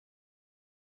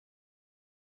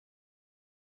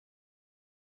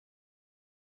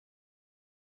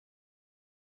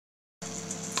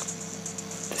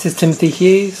This is Timothy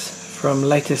Hughes from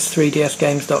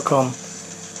latest3dsgames.com.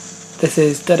 This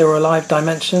is Dead or Alive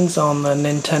Dimensions on the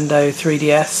Nintendo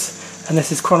 3DS, and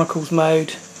this is Chronicles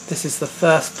mode. This is the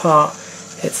first part,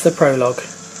 it's the prologue.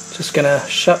 Just gonna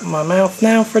shut my mouth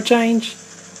now for a change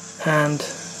and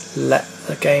let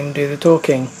the game do the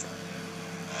talking.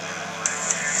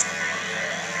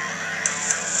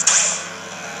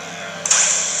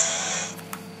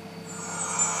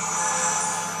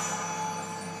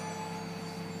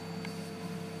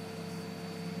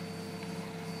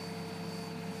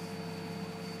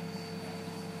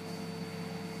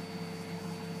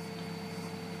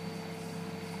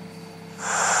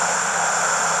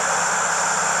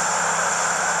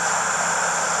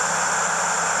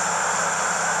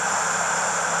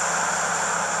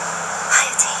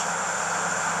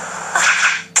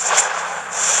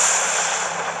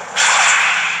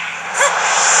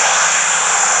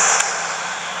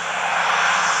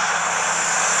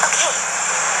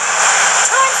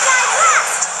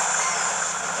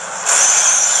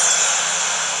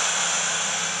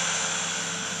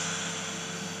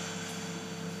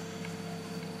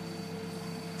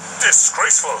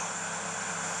 Disgraceful!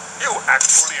 You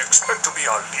actually expect to be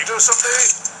our leader someday?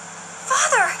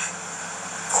 Father!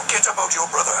 Forget about your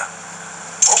brother.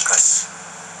 Focus.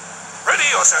 Ready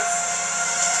yourself.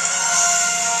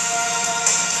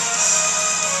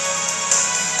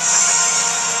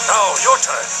 Now, your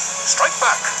turn. Strike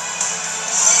back.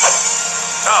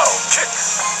 Now, kick.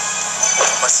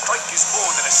 A strike is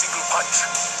more than a single punch.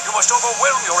 You must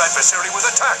overwhelm your adversary with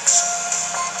attacks.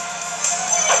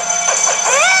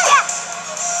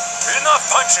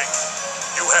 Enough punching.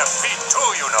 You have feet too,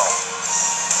 you know.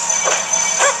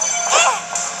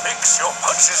 Mix your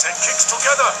punches and kicks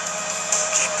together.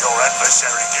 Keep your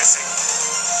adversary guessing.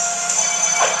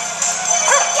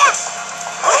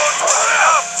 Don't put it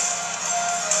up!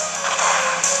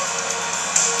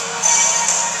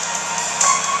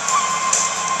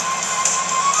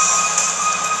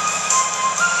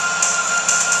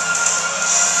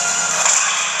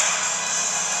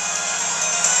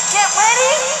 Get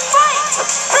ready, fight!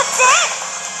 That's it!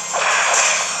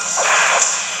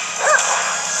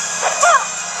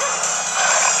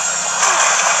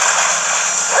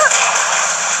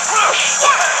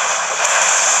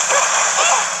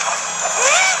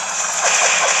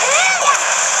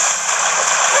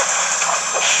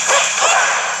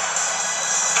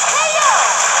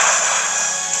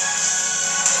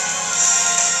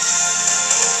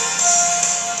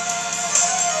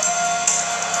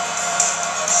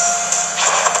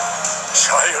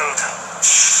 Child.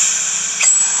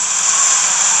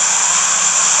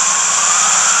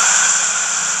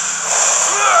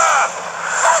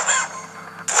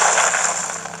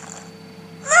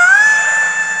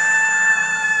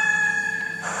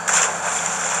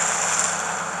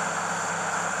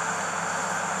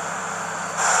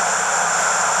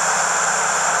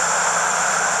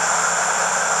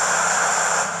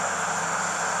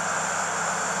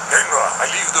 Genra, I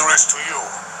leave the rest to you.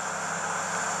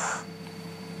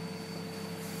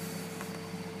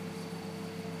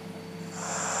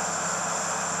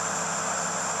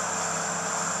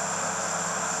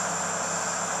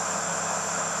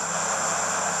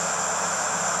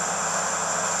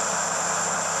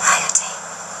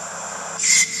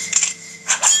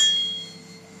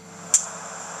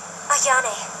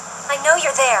 Ayane, I know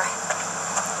you're there.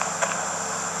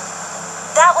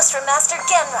 That was from Master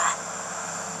Genra.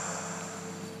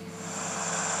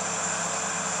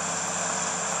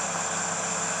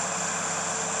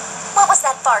 What was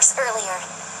that farce earlier?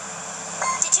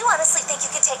 Did you honestly think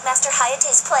you could take Master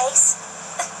Hayate's place?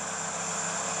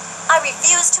 I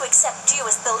refuse to accept you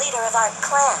as the leader of our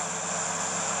clan.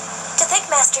 To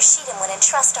think Master Shiden would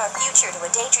entrust our future to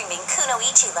a daydreaming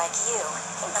kunoichi like you,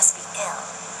 he must be ill.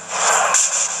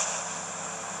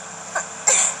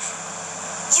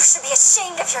 You should be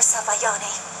ashamed of yourself,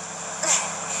 Ayane.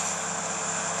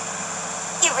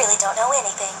 You really don't know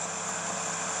anything.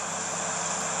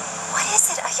 What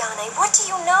is it, Ayane? What do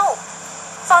you know?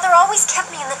 Father always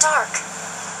kept me in the dark.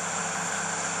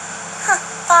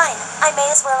 Fine. I may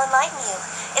as well enlighten you.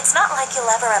 It's not like you'll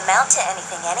ever amount to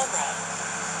anything anyway.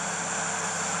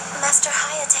 Master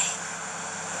Hayate.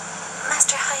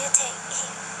 Master Hayate,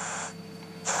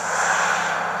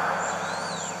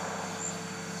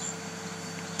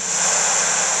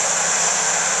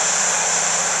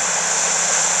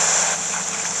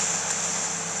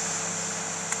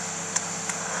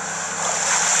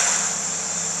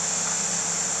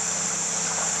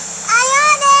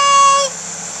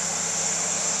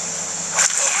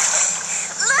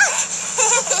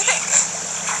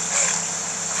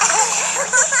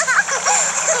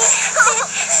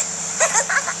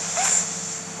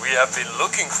 have been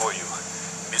looking for you,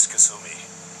 Miss Kasumi.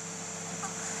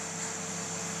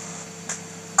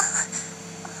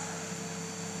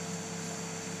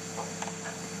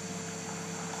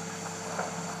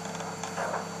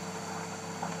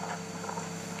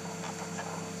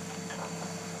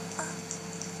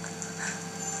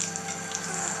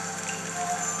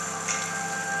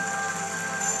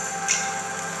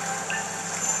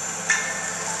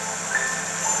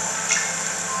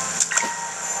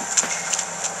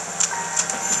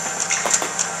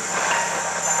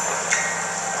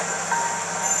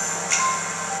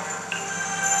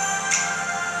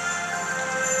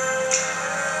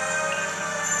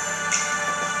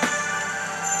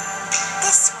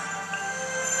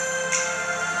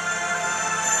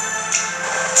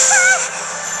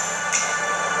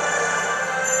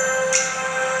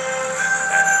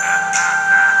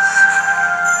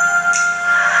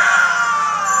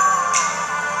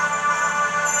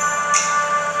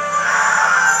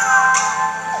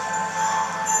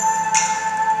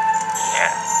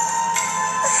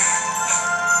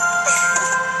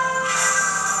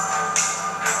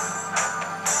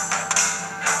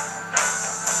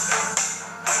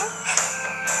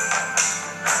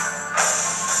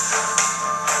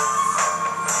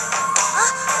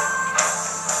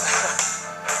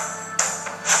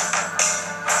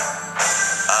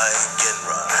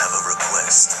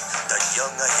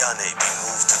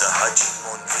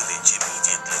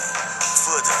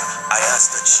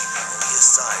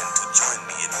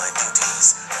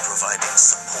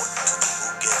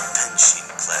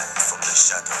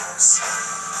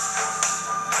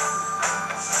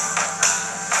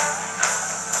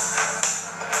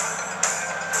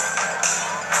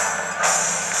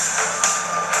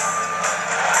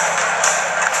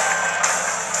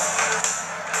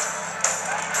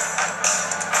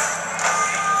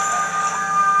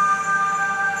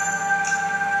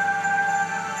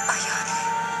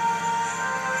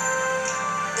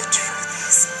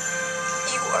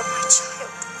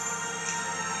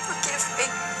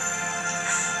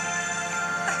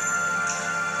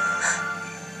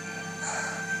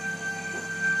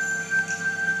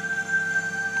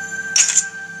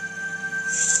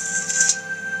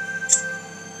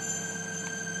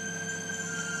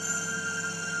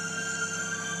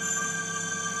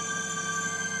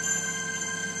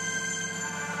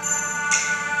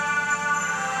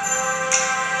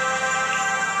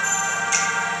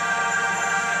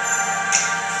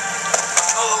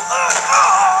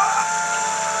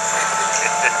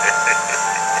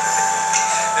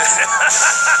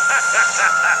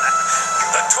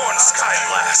 The torn sky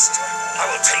blast. I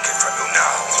will take it from you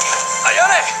now.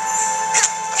 Ayane!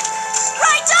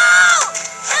 Raito!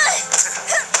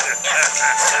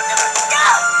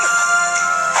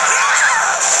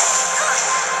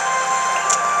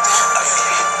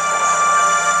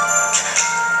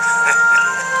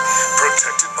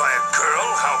 Protected by a girl?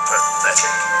 How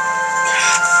pathetic.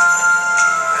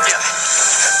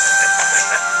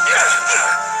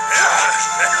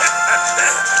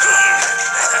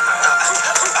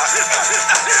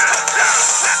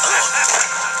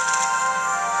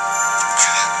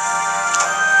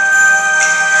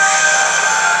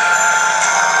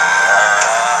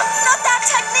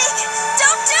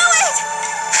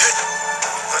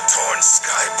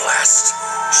 Sky blast.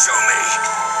 Show me.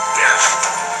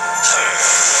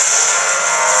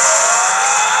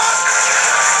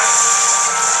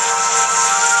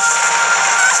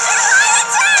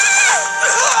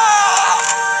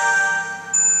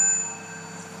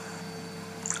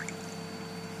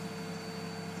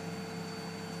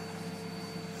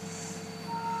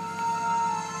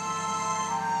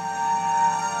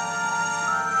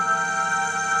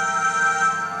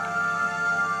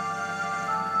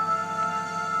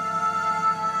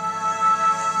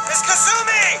 Miss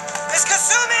Kasumi! Miss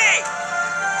Kasumi!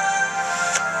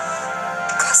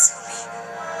 Kasumi?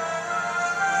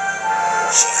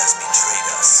 She has betrayed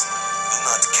us. Do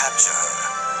not capture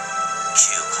her.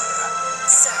 Kill her.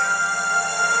 Sir.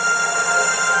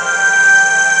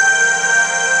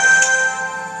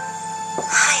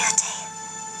 Hayate.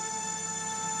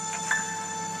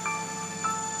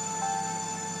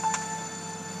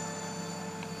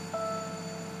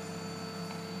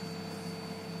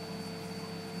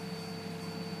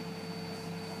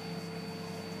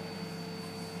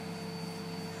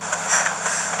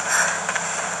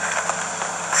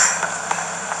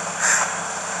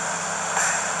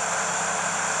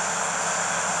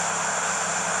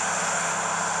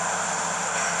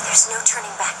 There's no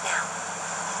turning back now.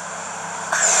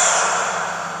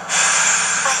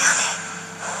 Ayane.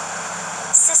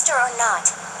 Sister or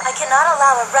not, I cannot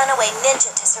allow a runaway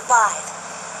ninja to survive.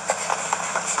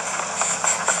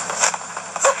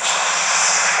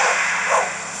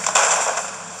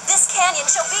 This canyon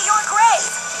shall be your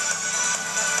grave!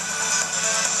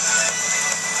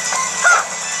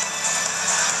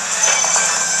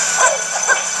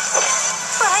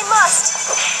 But I must!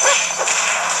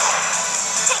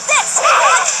 Take this!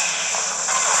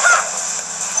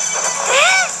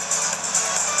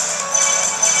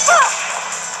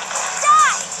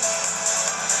 Die!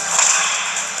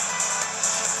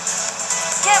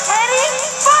 Get ready,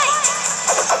 fight!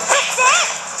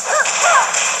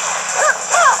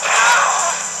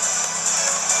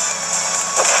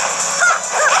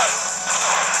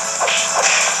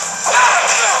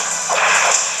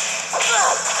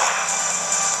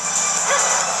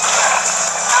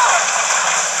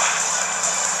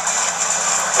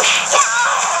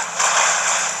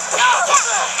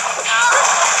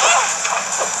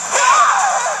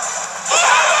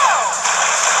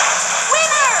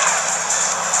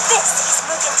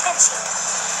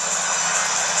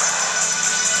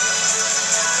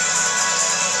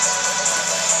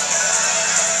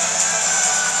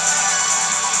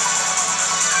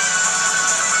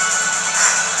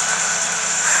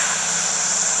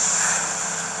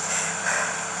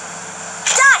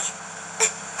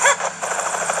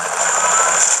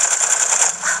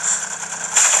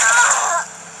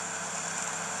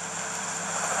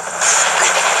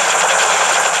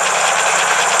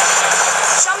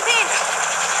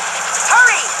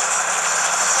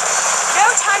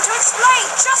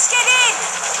 Just get in!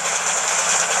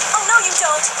 Oh, no, you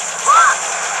don't. Die!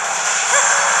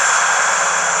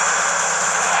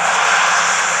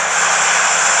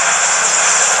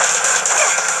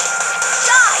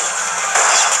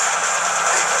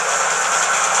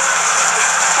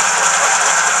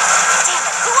 Damn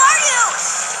it, who are you?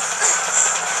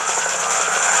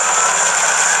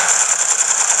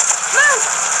 Move!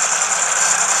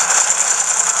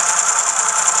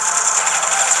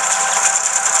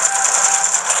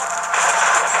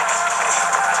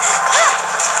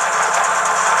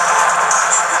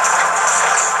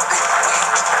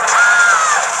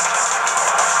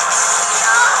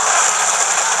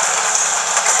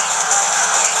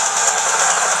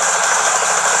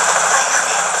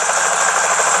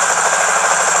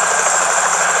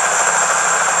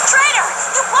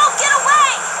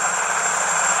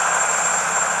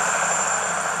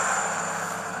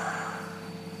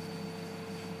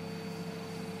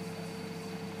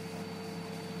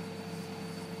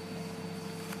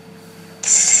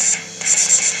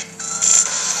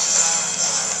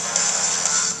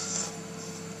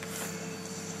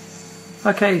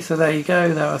 Okay, so there you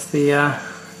go. That was the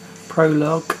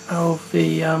prologue of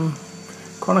the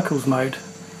Chronicles mode,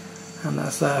 and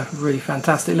that's really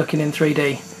fantastic looking in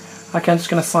 3D. Okay, I'm just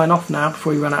going to sign off now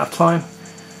before we run out of time.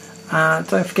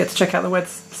 Don't forget to check out the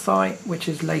website, which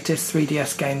is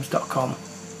latest3dsgames.com.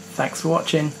 Thanks for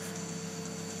watching.